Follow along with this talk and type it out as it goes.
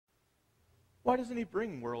Why doesn't he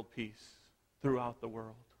bring world peace throughout the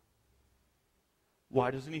world?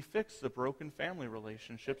 Why doesn't he fix the broken family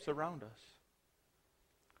relationships around us?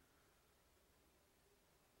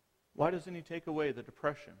 Why doesn't he take away the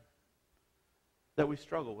depression that we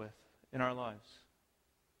struggle with in our lives?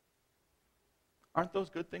 Aren't those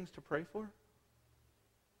good things to pray for?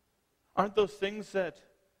 Aren't those things that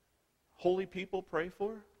holy people pray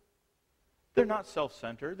for? They're not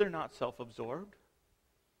self-centered. They're not self-absorbed.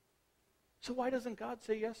 So why doesn't God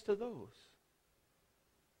say yes to those?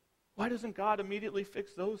 Why doesn't God immediately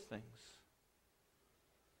fix those things?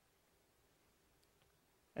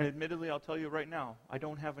 And admittedly, I'll tell you right now, I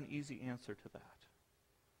don't have an easy answer to that.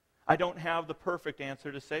 I don't have the perfect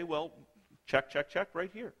answer to say, well, check, check, check right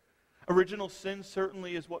here. Original sin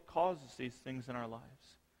certainly is what causes these things in our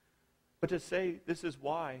lives. But to say this is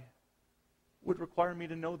why would require me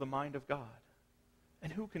to know the mind of God.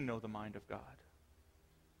 And who can know the mind of God?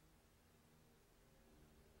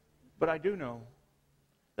 But I do know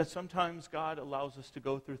that sometimes God allows us to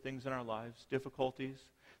go through things in our lives, difficulties,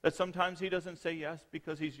 that sometimes he doesn't say yes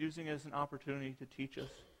because he's using it as an opportunity to teach us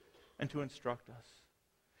and to instruct us.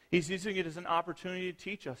 He's using it as an opportunity to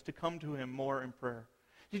teach us to come to him more in prayer.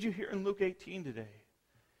 Did you hear in Luke 18 today?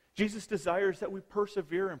 Jesus desires that we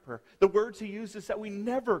persevere in prayer. The words he uses that we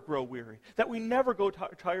never grow weary, that we never go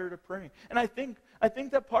tired of praying. And I think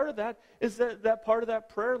that part of that is that part of that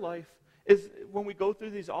prayer life is when we go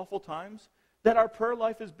through these awful times, that our prayer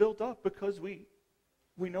life is built up because we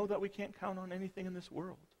know that we can't count on anything in this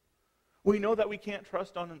world. We know that we can't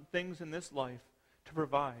trust on things in this life to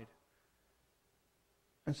provide.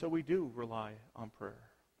 And so we do rely on prayer.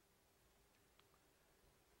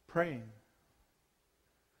 Praying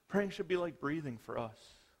should be like breathing for us.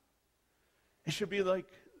 It should be like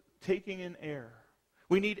taking in air.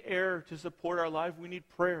 We need air to support our lives. We need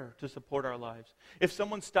prayer to support our lives. If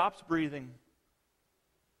someone stops breathing,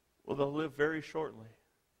 well, they'll live very shortly.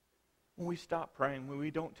 When we stop praying, when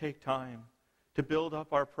we don't take time to build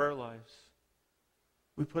up our prayer lives,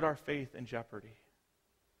 we put our faith in jeopardy.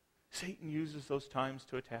 Satan uses those times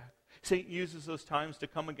to attack. Satan uses those times to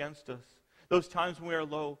come against us. Those times when we are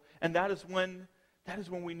low. And that is when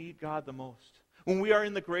we need God the most. When we are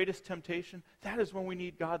in the greatest temptation, that is when we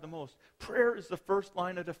need God the most. Prayer is the first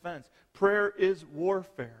line of defense. Prayer is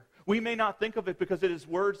warfare. We may not think of it because it is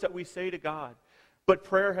words that we say to God, but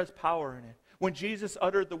prayer has power in it. When Jesus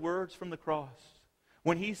uttered the words from the cross,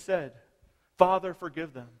 when he said, "Father,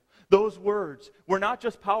 forgive them," those words were not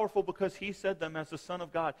just powerful because he said them as the Son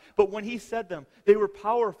of God, but when he said them, they were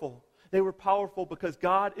powerful. They were powerful because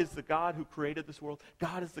God is the God who created this world.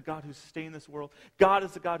 God is the God who sustained this world. God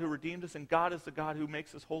is the God who redeemed us, and God is the God who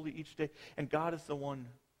makes us holy each day. And God is the one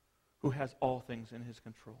who has all things in his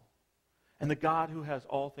control. And the God who has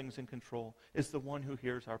all things in control is the one who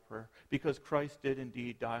hears our prayer, because Christ did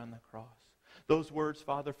indeed die on the cross. Those words,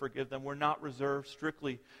 "Father, forgive them," were not reserved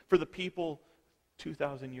strictly for the people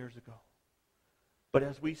 2,000 years ago. But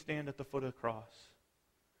as we stand at the foot of the cross,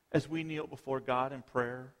 as we kneel before God in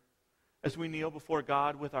prayer, as we kneel before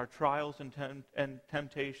God with our trials and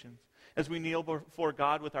temptations, as we kneel before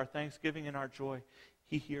God with our thanksgiving and our joy,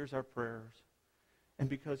 he hears our prayers. And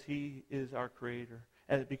because he is our creator,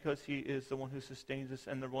 and because he is the one who sustains us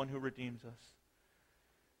and the one who redeems us,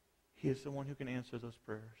 he is the one who can answer those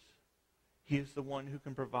prayers. He is the one who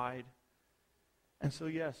can provide. And so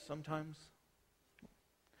yes, sometimes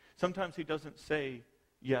he doesn't say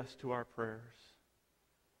yes to our prayers,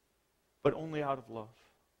 but only out of love.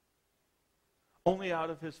 Only out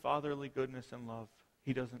of his fatherly goodness and love,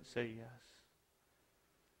 he doesn't say yes.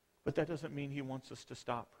 But that doesn't mean he wants us to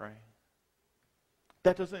stop praying.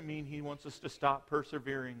 That doesn't mean he wants us to stop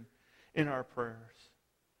persevering in our prayers.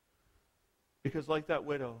 Because like that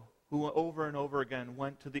widow who over and over again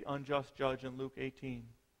went to the unjust judge in Luke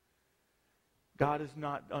 18, God is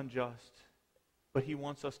not unjust, but he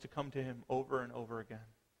wants us to come to him over and over again.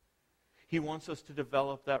 He wants us to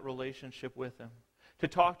develop that relationship with him. To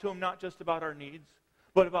talk to him not just about our needs,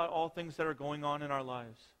 but about all things that are going on in our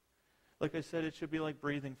lives. Like I said, it should be like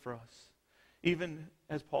breathing for us. Even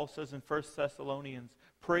as Paul says in 1 Thessalonians,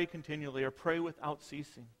 pray continually or pray without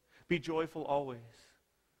ceasing. Be joyful always.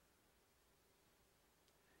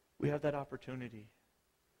 We have that opportunity,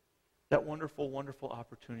 that wonderful, wonderful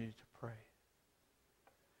opportunity to pray.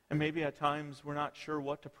 And maybe at times we're not sure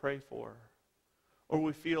what to pray for, or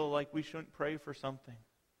we feel like we shouldn't pray for something.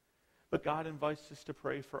 But God invites us to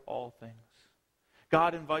pray for all things.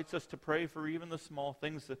 God invites us to pray for even the small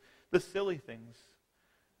things, the silly things.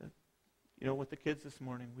 With the kids this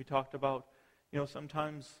morning, we talked about,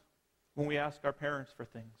 sometimes when we ask our parents for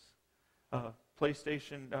things,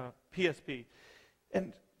 PlayStation, PSP.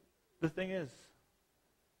 And the thing is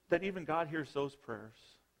that even God hears those prayers.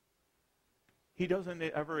 He doesn't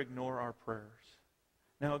ever ignore our prayers.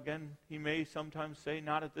 Now again, he may sometimes say,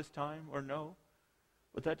 not at this time, or no,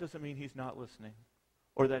 but that doesn't mean he's not listening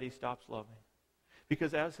or that he stops loving.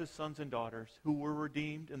 Because as his sons and daughters who were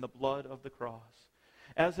redeemed in the blood of the cross,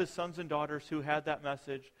 as his sons and daughters who had that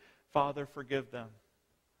message, Father, forgive them,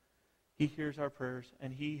 he hears our prayers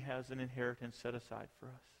and he has an inheritance set aside for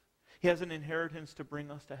us. He has an inheritance to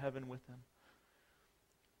bring us to heaven with him.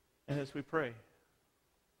 And as we pray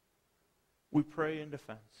in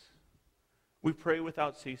defense. We pray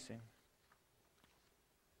without ceasing.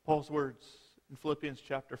 Paul's words in Philippians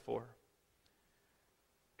chapter 4.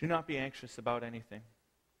 Do not be anxious about anything,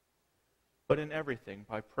 but in everything,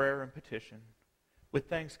 by prayer and petition, with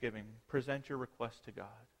thanksgiving, present your request to God.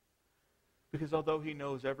 Because although he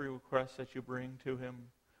knows every request that you bring to him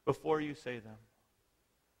before you say them,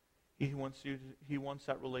 he wants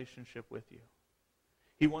that relationship with you.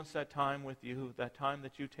 He wants that time with you, that time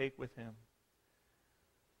that you take with him.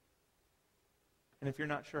 And if you're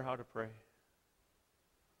not sure how to pray,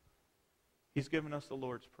 he's given us the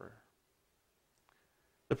Lord's Prayer.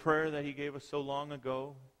 The prayer that he gave us so long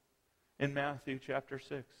ago in Matthew chapter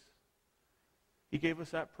 6. He gave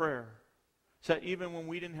us that prayer so that even when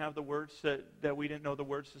we didn't have the words, that we didn't know the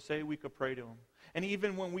words to say, we could pray to him. And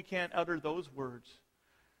even when we can't utter those words,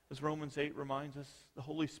 as Romans 8 reminds us, the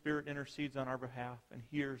Holy Spirit intercedes on our behalf and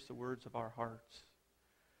hears the words of our hearts.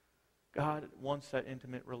 God wants that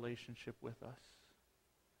intimate relationship with us.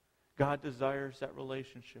 God desires that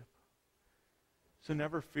relationship. So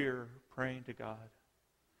never fear praying to God.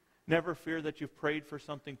 Never fear that you've prayed for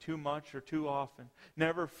something too much or too often.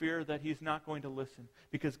 Never fear that he's not going to listen,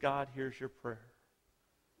 because God hears your prayer.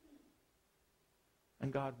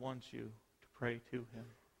 And God wants you to pray to him.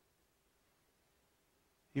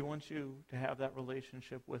 He wants you to have that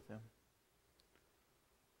relationship with him.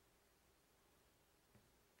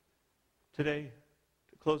 Today,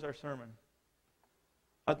 to close our sermon,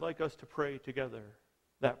 I'd like us to pray together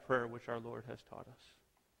that prayer which our Lord has taught us.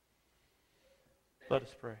 Let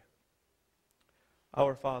us pray.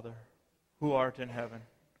 Our Father, who art in heaven,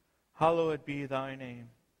 hallowed be thy name.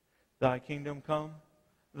 Thy kingdom come,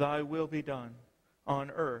 thy will be done, on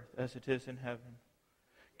earth as it is in heaven.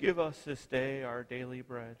 Give us this day our daily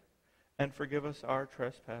bread, and forgive us our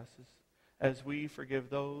trespasses, as we forgive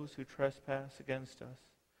those who trespass against us.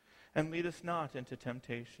 And lead us not into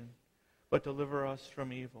temptation, but deliver us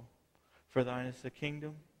from evil. For thine is the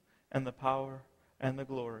kingdom, and the power, and the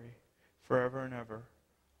glory, forever and ever.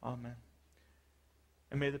 Amen.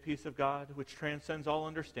 And may the peace of God, which transcends all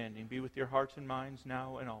understanding, be with your hearts and minds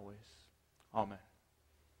now and always. Amen.